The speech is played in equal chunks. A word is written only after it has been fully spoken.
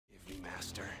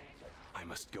master. I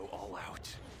must go all out.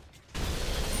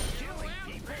 Killing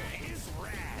people is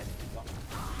rad.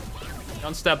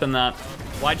 Don't step in that.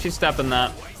 Why'd she step in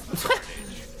that?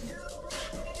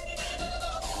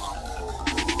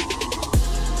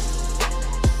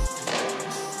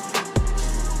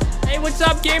 Hey, what's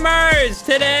up, gamers?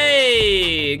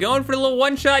 Today, going for a little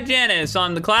one-shot Janus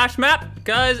on the Clash map,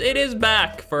 because it is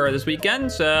back for this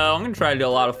weekend, so I'm gonna try to do a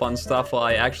lot of fun stuff while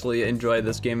I actually enjoy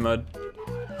this game mode.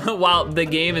 While the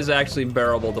game is actually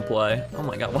bearable to play. Oh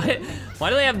my god, why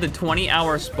do they have the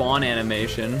 20-hour spawn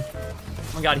animation?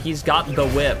 Oh my god, he's got the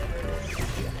whip.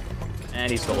 And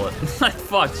he stole it.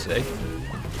 Fuck's sake.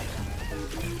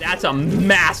 That's a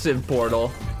massive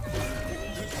portal.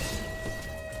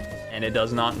 And it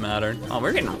does not matter. Oh,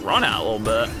 we're getting run out a little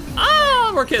bit.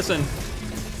 Ah, we're kissing.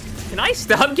 Can I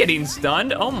stop getting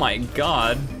stunned? Oh my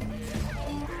god.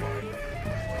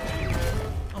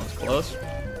 That was close.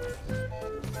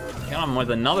 Got him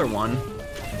with another one.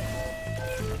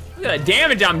 Look at the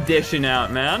damage I'm dishing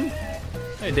out, man. Look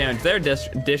at the damage they're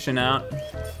dishing out.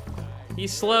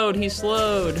 He's slowed, he's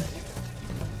slowed.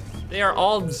 They are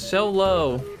all so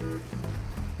low.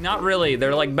 Not really,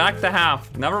 they're like back to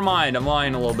half. Never mind, I'm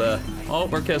lying a little bit. Oh,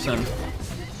 we're kissing.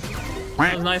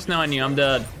 It was nice knowing you, I'm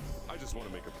dead.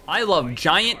 I love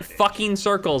giant fucking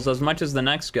circles as much as the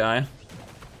next guy.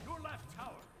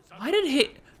 Why did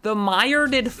he... The Meyer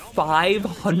did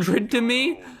 500 to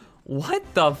me? What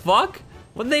the fuck?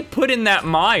 What did they put in that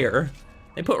Meyer?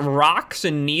 They put rocks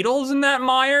and needles in that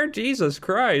Meyer? Jesus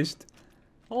Christ.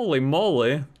 Holy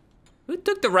moly. Who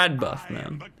took the red buff,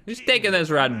 man? Who's taking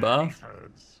this red buff?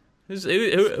 Who's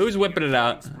whipping it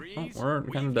out? Oh, we're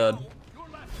kind of dead.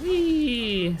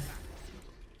 Whee!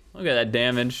 Look at that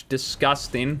damage.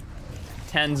 Disgusting.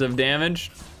 Tens of damage.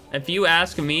 If you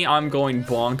ask me, I'm going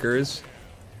bonkers.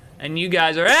 And you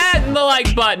guys are hitting the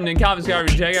like button and comments,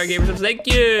 garbage, check out gamers. Thank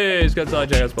you. Scott Solid,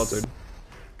 check out sponsored.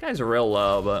 Guys are real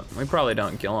low, but we probably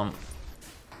don't kill them.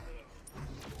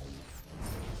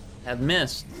 Have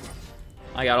missed.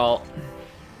 I got ult.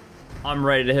 I'm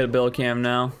ready to hit a bill cam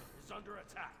now.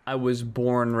 I was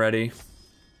born ready.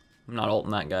 I'm not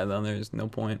ulting that guy though. There's no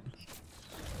point.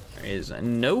 There is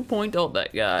no point to ult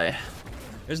that guy.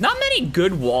 There's not many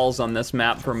good walls on this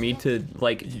map for me to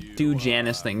like do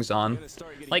Janus things on.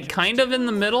 Like kind of in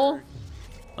the middle,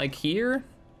 like here.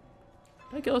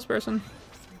 Did I kill this person?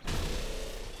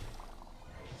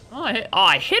 Oh,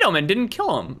 I hit him and didn't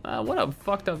kill him. What a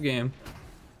fucked up game.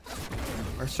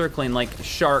 We're circling like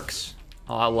sharks.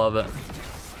 Oh, I love it.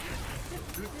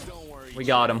 We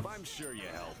got him.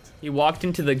 He walked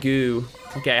into the goo.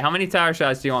 Okay, how many tower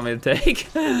shots do you want me to take?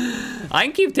 I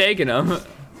can keep taking them.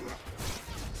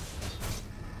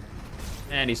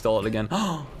 And he stole it again.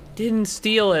 Oh, didn't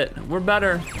steal it. We're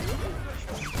better.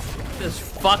 Get this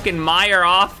fucking Meyer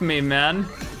off me, man.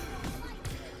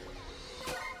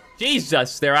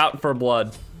 Jesus, they're out for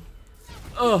blood.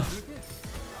 Ugh.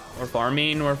 We're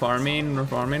farming, we're farming, we're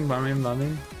farming,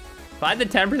 farming. If I had the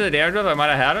 10% damage up, I might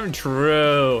have had him.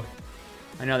 True.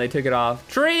 I know, they took it off.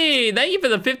 Tree, thank you for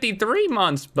the 53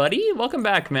 months, buddy. Welcome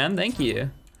back, man, thank you.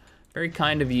 Very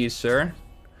kind of you, sir.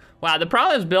 Wow, the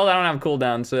problem is build, I don't have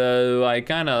cooldown, so I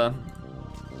kinda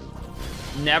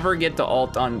never get to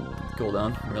ult on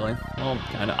cooldown, really. Well,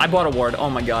 kinda. I bought a ward, oh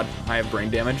my god, I have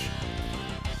brain damage.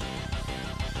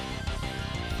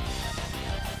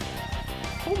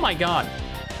 Oh my god.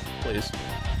 Please.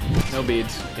 No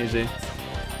beads, easy.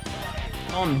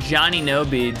 Call him Johnny No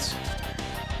Beads.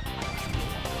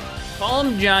 Call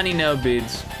him Johnny No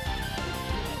Beads.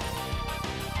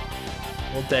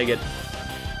 We'll take it.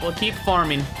 We'll keep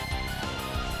farming.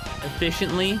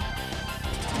 Efficiently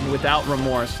and without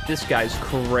remorse. This guy's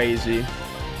crazy.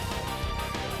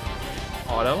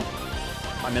 Auto.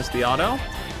 I missed the auto.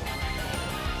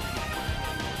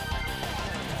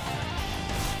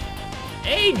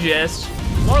 Aegis?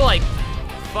 More like,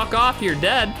 fuck off, you're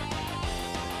dead.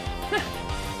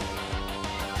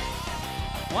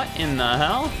 What in the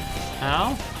hell?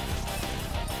 How?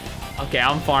 Okay,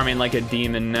 I'm farming like a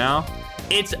demon now.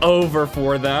 It's over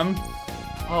for them.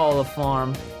 Oh, the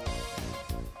farm.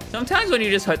 Sometimes when you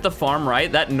just hit the farm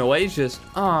right, that noise just,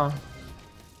 oh,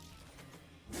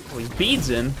 he beads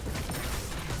in.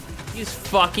 He's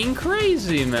fucking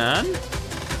crazy, man.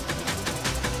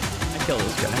 I killed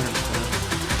this guy.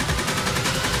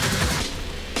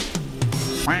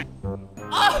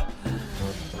 Oh,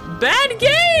 bad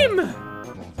game.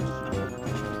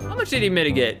 How much did he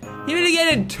mitigate? He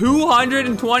mitigated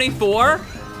 224.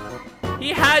 He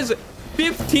has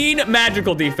 15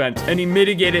 magical defense, and he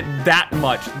mitigated that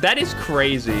much. That is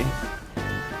crazy.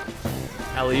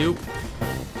 Alley-oop.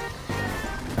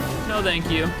 No,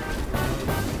 thank you.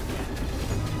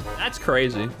 That's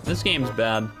crazy. This game's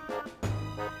bad.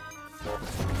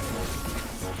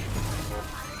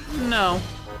 No.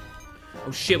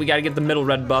 Oh shit, we gotta get the middle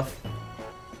red buff.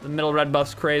 The middle red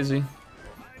buff's crazy.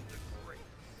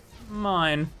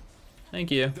 Mine. Thank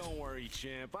you. Don't worry,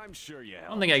 champ. I'm sure you I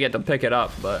don't think I get to pick it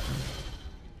up, but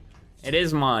it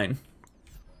is mine.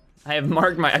 I have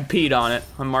marked I peed on it.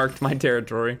 I marked my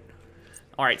territory.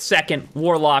 All right, second,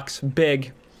 Warlocks,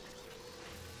 big.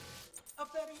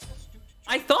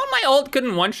 I thought my ult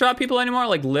couldn't one-shot people anymore,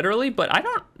 like literally, but I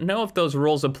don't know if those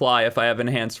rules apply if I have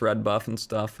enhanced red buff and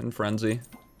stuff in Frenzy.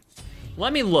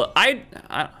 Let me look. I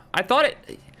thought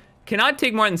it cannot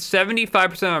take more than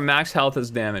 75% of our max health as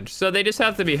damage, so they just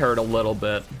have to be hurt a little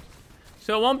bit.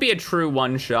 So it won't be a true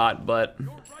one-shot, but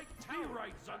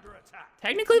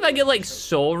technically if I get like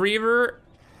Soul Reaver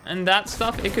and that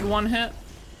stuff, it could one-hit,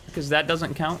 because that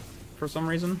doesn't count for some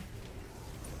reason.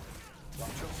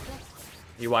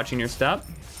 You watching your step?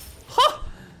 Huh!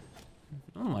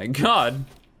 Oh my god.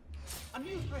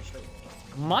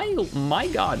 My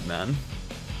god, man.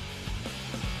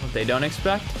 What they don't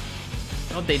expect?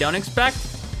 What they don't expect?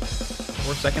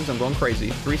 4 seconds, I'm going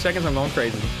crazy. 3 seconds, I'm going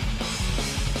crazy.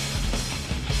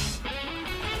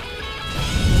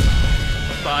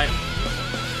 Bye.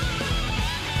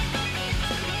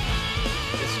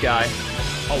 This guy.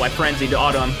 Oh, I frenzied to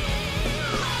auto him.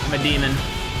 I'm a demon.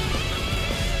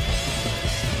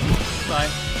 Bye.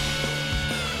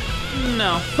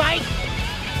 No. Fight!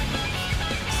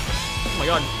 Oh my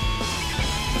god.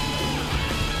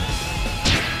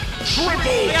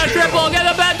 Triple! We got a triple! Get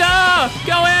the beta!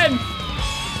 Go in!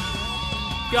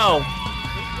 Go.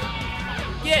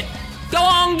 Get! Go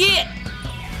on, get!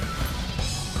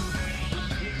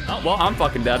 Oh, well, I'm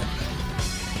fucking dead.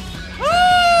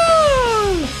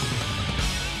 Woo!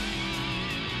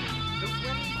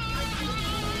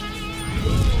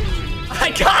 I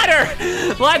got her!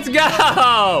 Let's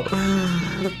go!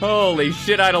 Holy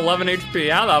shit, I had 11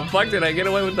 HP. How the fuck did I get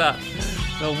away with that?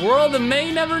 The world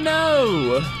may never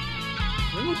know.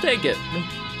 We will take it.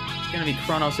 It's gonna be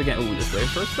Kronos again. Ooh, this way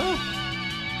first though.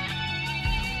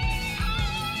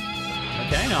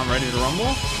 Okay, now I'm ready to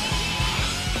rumble.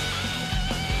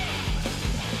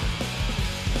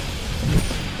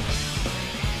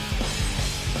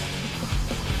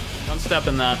 Don't step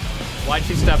in that. Why'd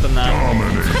she step in that?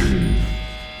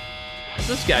 What's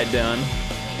this guy doing?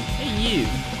 Hey, you.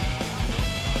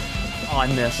 Oh, I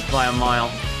missed by a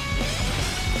mile.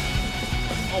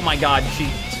 Oh my god, she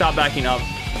stopped backing up.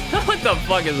 What the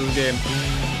fuck is this game?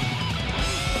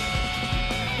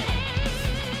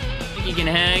 Think you can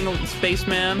hang,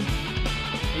 spaceman?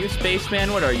 Are you a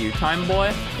spaceman? What are you, time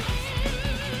boy?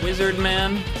 Wizard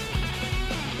man?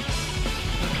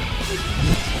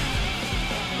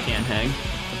 Can't hang.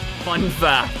 Fun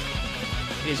fact.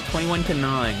 It is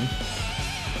 21-9.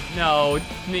 No,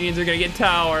 minions are gonna get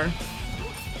tower.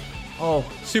 Oh,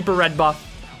 super red buff.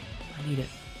 I need it.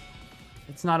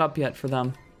 It's not up yet for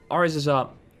them. Ours is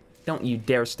up. Don't you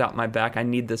dare stop my back. I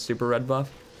need this super red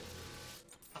buff.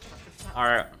 All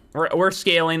right, we're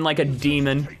scaling like a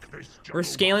demon. We're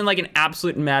scaling like an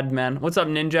absolute madman. What's up,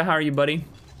 Ninja? How are you, buddy?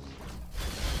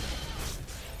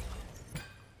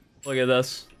 Look at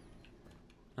this.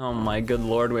 Oh my good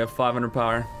lord, we have 500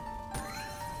 power.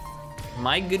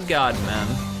 My good god, man.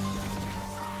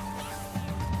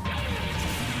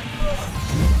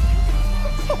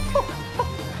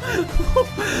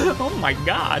 Oh my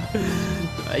god.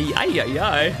 Ay, ay, ay,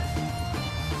 ay.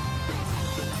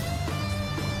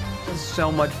 That's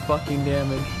so much fucking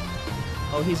damage.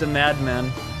 Oh, he's a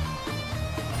madman.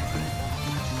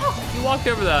 Oh, he walked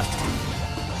over that.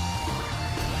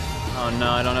 Oh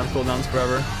no, I don't have cooldowns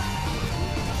forever.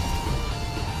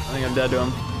 I think I'm dead to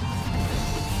him.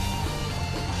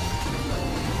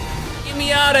 Get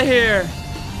me out of here!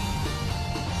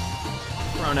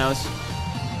 Kronos.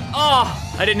 Oh!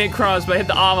 I didn't hit Kronos, but I hit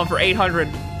the Alma for 800.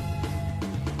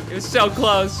 It was so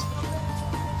close.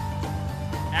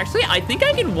 Actually, I think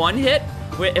I can one hit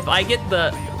if I get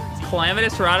the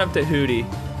Calamitous Rod up to Hootie.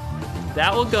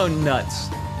 That will go nuts.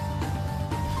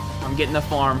 I'm getting the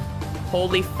farm.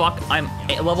 Holy fuck, I'm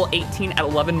level 18 at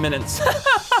 11 minutes.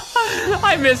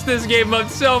 I miss this game mode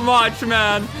so much,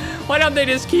 man. Why don't they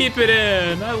just keep it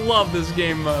in? I love this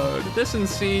game mode. This and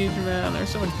Siege, man, they're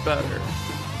so much better.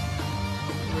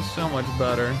 They're so much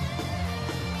better.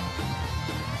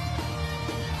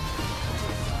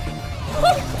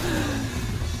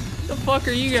 Where the fuck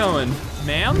are you going?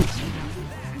 Ma'am?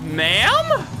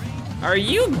 Ma'am? Are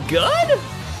you good?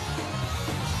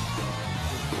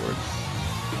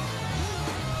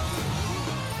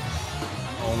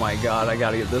 Oh my god, I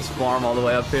gotta get this farm all the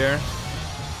way up here.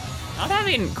 Not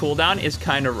having cooldown is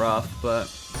kind of rough, but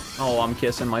Oh, I'm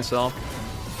kissing myself.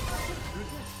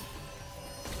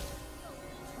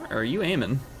 Where are you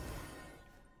aiming?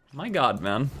 My God,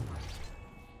 man.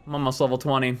 I'm almost level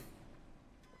 20.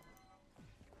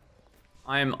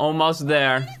 I am almost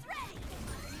there.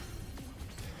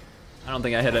 I don't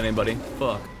think I hit anybody.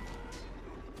 Fuck.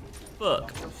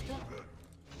 Fuck.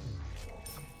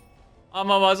 I'm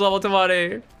almost level 20.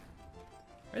 Where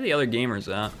are the other gamers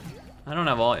at? I don't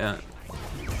have alt yet.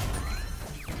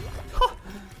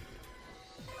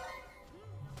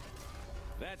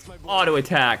 Auto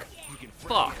attack.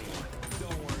 Fuck.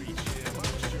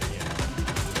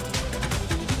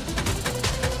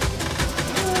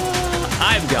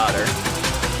 I've got her.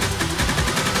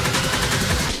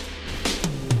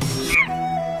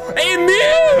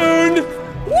 Immune?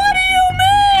 What do you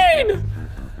mean?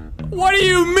 What do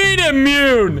you mean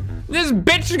immune? This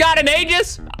bitch got an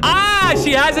Aegis? Ah,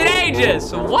 she has an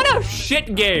Aegis. What a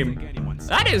shit game.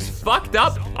 That is fucked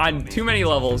up on too many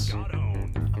levels.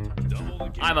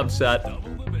 I'm upset.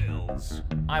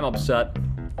 I'm upset.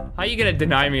 How are you gonna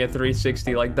deny me a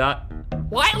 360 like that?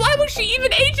 Why was she even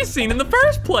Aegising in the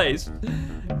first place?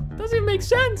 Doesn't even make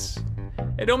sense.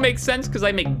 It don't make sense because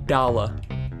I make Dala.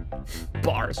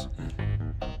 Bars.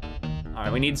 All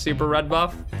right, we need super red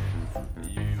buff.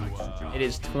 It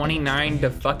is 29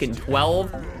 to fucking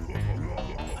 12.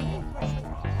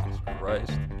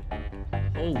 Christ.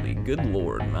 Holy good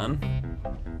lord, man.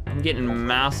 I'm getting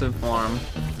massive farm.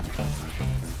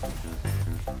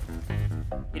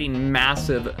 Getting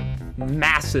massive,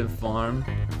 massive farm.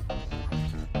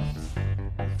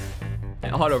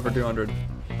 Yeah, auto for 200.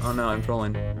 Oh no, I'm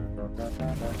trolling.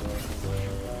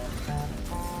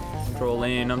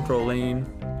 I'm trolling.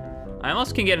 I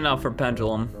almost can get enough for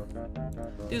Pendulum.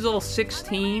 Dude's level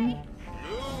 16.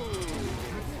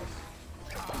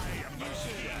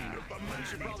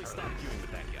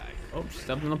 Oh,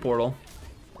 stepped in the portal.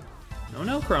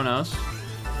 No, Kronos.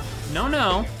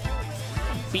 No.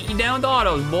 Beat you down with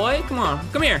autos, boy. Come on,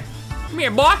 come here. Come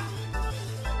here, boy.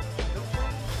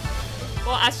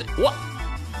 Well, what?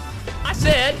 I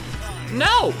said,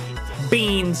 no.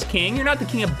 Beans King, you're not the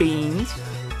king of beans.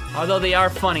 Although they are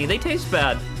funny, they taste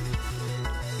bad.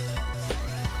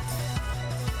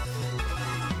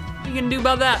 What are you gonna do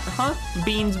about that, huh?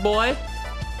 Beans boy.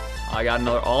 Oh, I got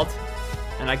another alt.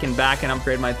 And I can back and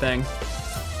upgrade my thing.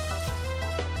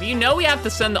 But you know we have to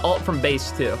send the alt from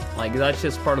base too. Like, that's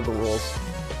just part of the rules.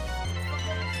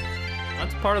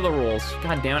 That's part of the rules.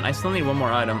 God damn it, I still need one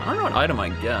more item. I don't know what item I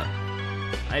get.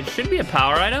 It should be a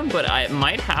power item, but it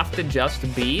might have to just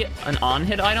be an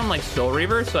on-hit item like Soul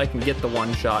Reaver so I can get the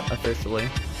one shot officially.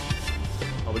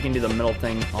 Oh, we can do the middle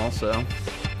thing also.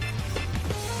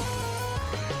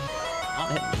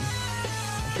 Not hit me.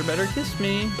 You better kiss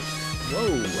me.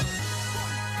 Whoa.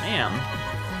 Damn.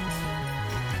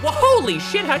 Well, holy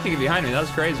shit, how'd you get behind me? That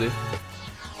was crazy.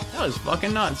 That was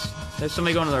fucking nuts. There's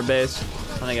somebody going to their base.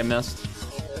 I think I missed.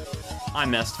 I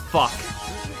missed, fuck.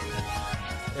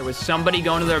 There was somebody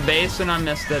going to their base and I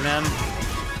missed it, man.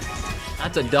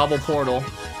 That's a double portal.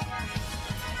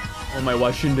 Oh my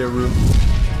Washinderu.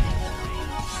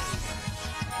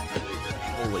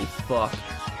 Holy fuck.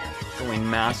 Going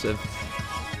massive.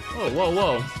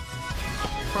 Whoa.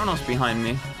 Kronos behind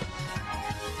me.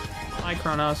 Hi,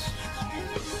 Kronos.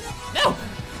 No!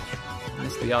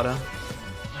 Missed the auto.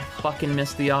 Fucking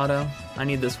missed the auto. I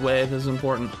need this wave, this is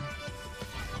important.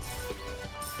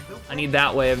 I need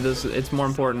that wave, it's more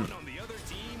important.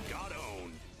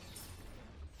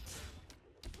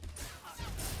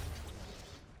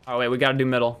 Oh wait, we gotta do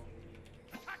middle.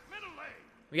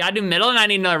 We gotta do middle and I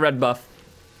need another red buff.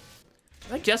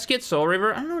 Did I just get Soul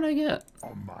Reaver? I don't know what I get.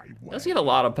 Let's get a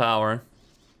lot of power.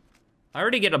 I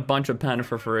already get a bunch of pen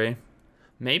for free.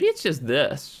 Maybe it's just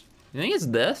this. You think it's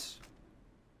this?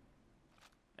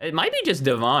 It might be just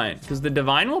divine, because the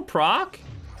divine will proc.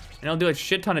 And it'll do a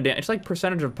shit ton of damage. It's like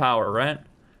percentage of power, right?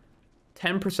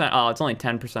 10%. Oh, it's only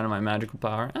 10% of my magical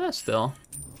power. Still.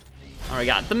 All right,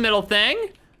 got the middle thing.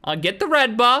 I'll get the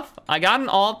red buff. I got an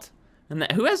alt.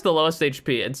 And who has the lowest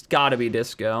HP? It's gotta be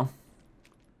Disco.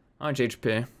 How much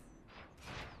HP?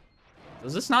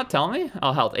 Does this not tell me?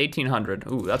 Oh, health, 1800.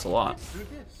 Ooh, that's a lot.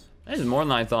 That is more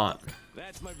than I thought.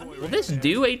 Will this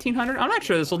do 1800? I'm not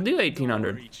sure this will do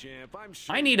 1800.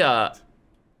 I need a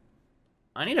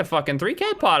fucking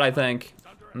 3K pot, I think.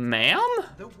 Ma'am?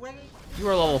 You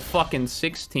are level fucking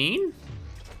 16?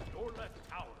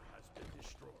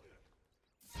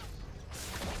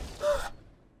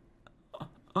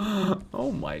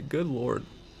 Oh my good lord.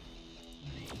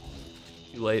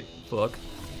 Too late, fuck.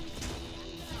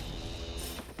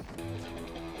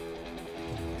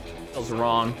 That was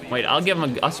wrong. Wait, I'll give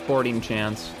him a sporting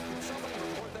chance.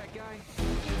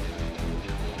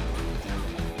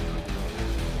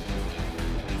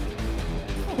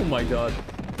 Oh my god.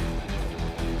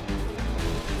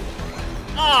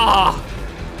 Ah!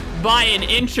 By an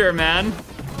incher, man.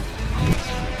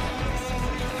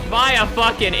 By a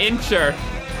fucking incher.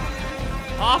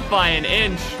 Off by an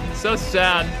inch. So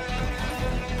sad.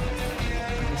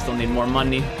 I still need more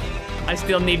money. I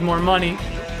still need more money.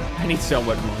 I need so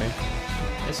much money.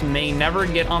 This may never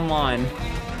get online.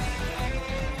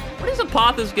 What does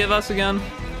Apothis give us again?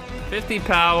 50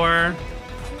 power.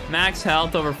 Max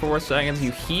health over 4 seconds.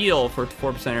 You heal for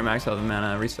 4% of your max health and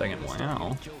mana every second.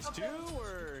 Wow.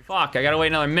 Fuck, I gotta wait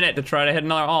another minute to try to hit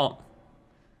another alt.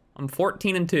 I'm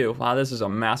 14 and 2. Wow, this is a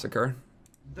massacre.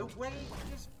 The way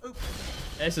is open.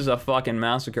 This is a fucking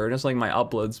massacre, just like my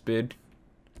upload speed.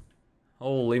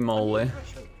 Holy moly.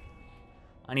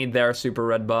 I need their super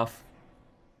red buff.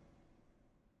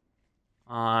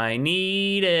 I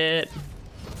need it.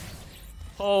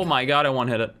 Oh my god, I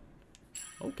one-hit it.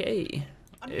 Okay.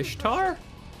 Ishtar?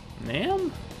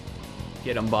 Ma'am?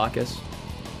 Get him, Bacchus.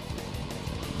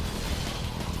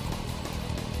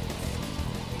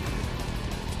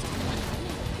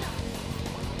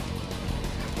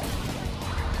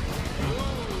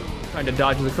 Trying to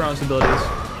dodge the Kronos abilities.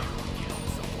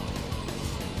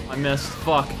 I missed.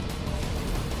 Fuck.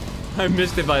 I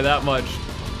missed it by that much.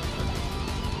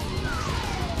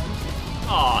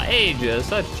 Aw, Aegis.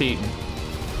 That's cheating.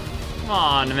 Come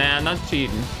on, man. That's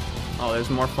cheating. Oh, there's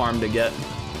more farm to get.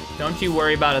 Don't you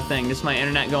worry about a thing. Just my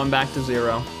internet going back to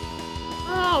 0.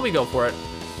 Oh, we go for it.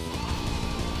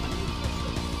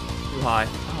 Too high.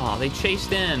 Oh, they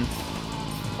chased in.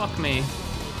 Fuck me.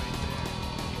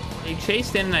 They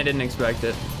chased in and I didn't expect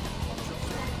it.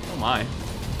 Oh my.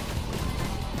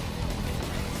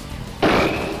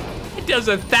 It does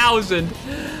 1,000.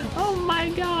 Oh my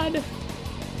god.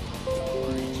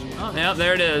 Oh, yeah,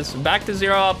 there it is. Back to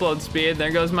 0 upload speed. There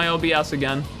goes my OBS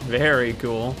again. Very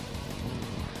cool.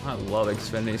 I love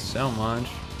Xfinity so much.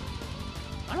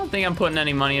 I don't think I'm putting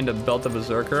any money into Belt of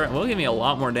Berserker. It will give me a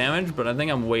lot more damage, but I think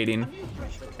I'm waiting.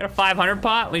 Got a 500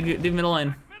 pot? We do middle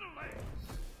lane.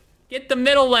 Get the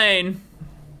middle lane.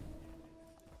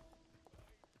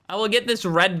 I will get this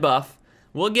red buff.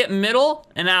 We'll get middle,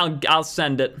 and I'll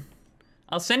send it.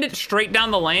 I'll send it straight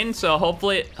down the lane, so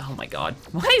hopefully... Oh my god.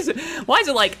 Why is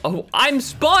it like, oh, I'm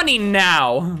spawning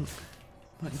now?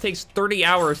 It takes 30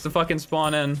 hours to fucking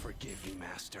spawn in. Forgive you,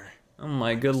 master. Oh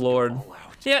my good lord.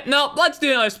 Yeah, no, let's do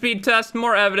another speed test.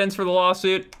 More evidence for the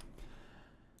lawsuit.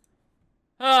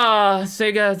 Let's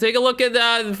take a look at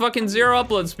the fucking 0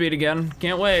 upload speed again.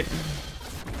 Can't wait.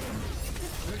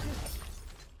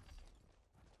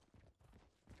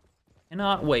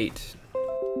 Cannot wait.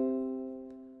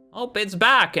 Oh, it's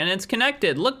back and it's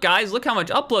connected. Look, guys, look how much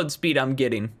upload speed I'm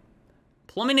getting.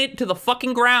 Plummeting it to the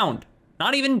fucking ground.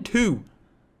 Not even 2.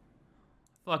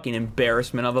 Fucking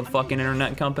embarrassment of a fucking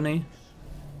internet company.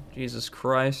 Jesus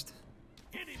Christ.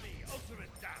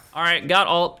 All right, got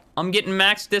ult. I'm getting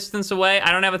max distance away.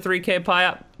 I don't have a 3K pie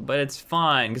up, but it's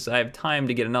fine because I have time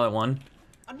to get another one.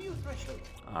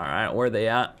 All right, where are they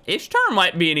at? Ishtar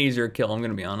might be an easier kill, I'm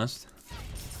gonna be honest.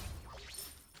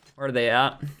 Where are they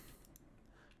at?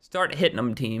 Start hitting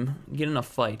them, team. Get in a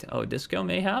fight. Oh, Disco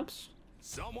mayhaps?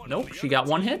 Nope, she got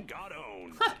 1 hit.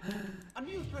 Huh.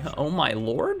 Oh my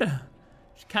lord.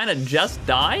 She kind of just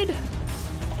died?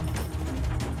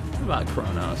 What about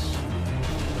Kronos?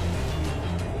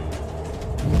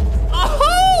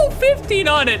 Oh, 15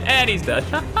 on it, and he's dead.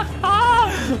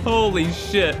 Holy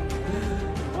shit.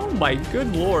 Oh my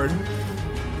good lord.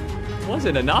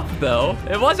 Wasn't enough though.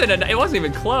 It wasn't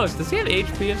even close. Does he have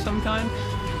HP of some kind?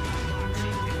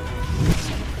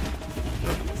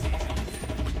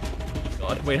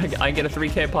 God, wait, I get a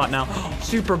 3K pot now.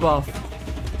 Super buff.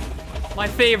 My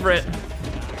favorite.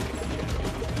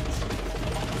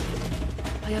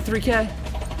 I got 3K.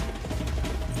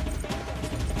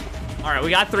 All right, we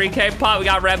got 3K pot, we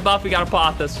got red buff, we got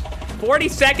Apothis. 40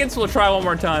 seconds, we'll try one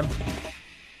more time.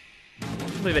 I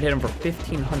can't believe it hit him for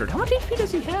 1,500. How much HP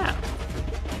does he have?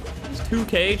 He's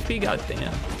 2K HP, god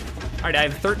damn. All right, I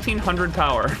have 1,300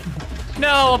 power.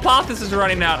 No, Apothis is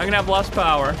running out. I'm gonna have less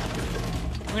power.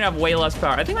 I'm gonna have way less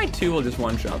power. I think my 2 will just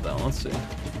one-shot though, let's see.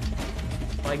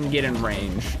 If I can get in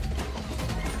range.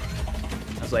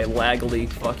 As I laggily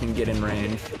fucking get in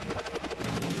range.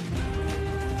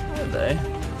 Are they?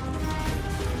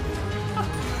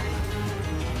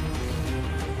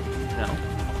 No.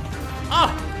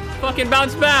 Ah! Fucking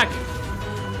bounce back!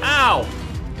 Ow!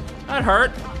 That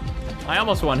hurt. I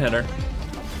almost one-hit her.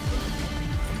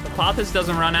 If Apothis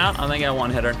doesn't run out, I think I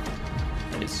one-hit her.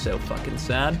 That is so fucking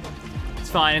sad. It's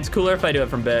fine, it's cooler if I do it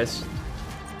from base.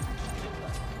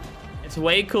 It's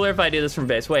way cooler if I do this from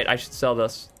base. Wait, I should sell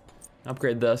this.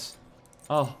 Upgrade this.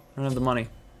 Oh, I don't have the money.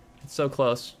 It's so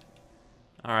close.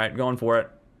 All right, going for it.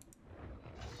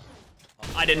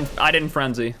 I didn't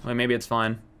frenzy. Wait, maybe it's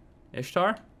fine.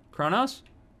 Ishtar? Kronos?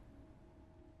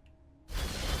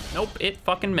 Nope, it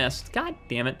fucking missed. God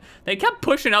damn it. They kept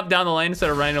pushing up down the lane instead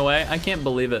of running away. I can't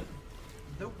believe it.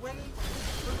 The way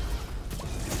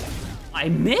I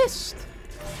missed.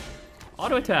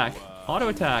 Auto attack. Auto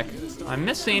attack. I'm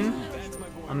missing.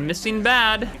 I'm missing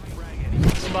bad.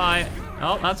 Goodbye.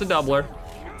 Oh, that's a doubler.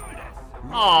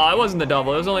 Oh, it wasn't the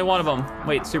double. It was only one of them.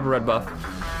 Wait, super red buff.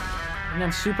 I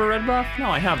didn't have super red buff? No,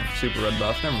 I have super red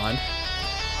buff. Never mind.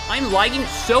 I'm lagging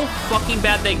so fucking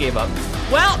bad they gave up.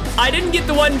 Well, I didn't get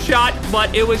the one shot,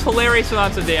 but it was hilarious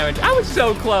amounts of damage. I was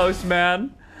so close,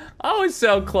 man. I was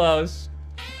so close.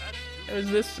 It was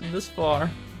this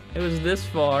far. It was this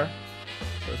far.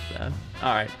 So sad.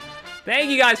 All right.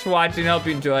 Thank you guys for watching. Hope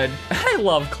you enjoyed. I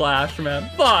love Clash, man.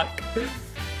 Fuck.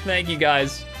 Thank you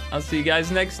guys. I'll see you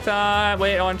guys next time.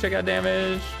 Wait, I want to check out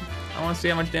damage. I want to see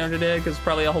how much damage I did because it's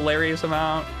probably a hilarious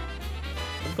amount.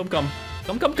 Come.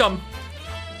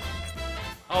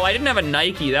 Oh, I didn't have a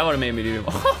Nike. That would have made me do.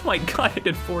 Oh my god, I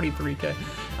did 43K.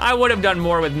 I would have done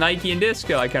more with Nike and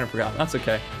Disco. I kind of forgot. That's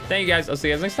okay. Thank you guys. I'll see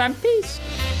you guys next time. Peace.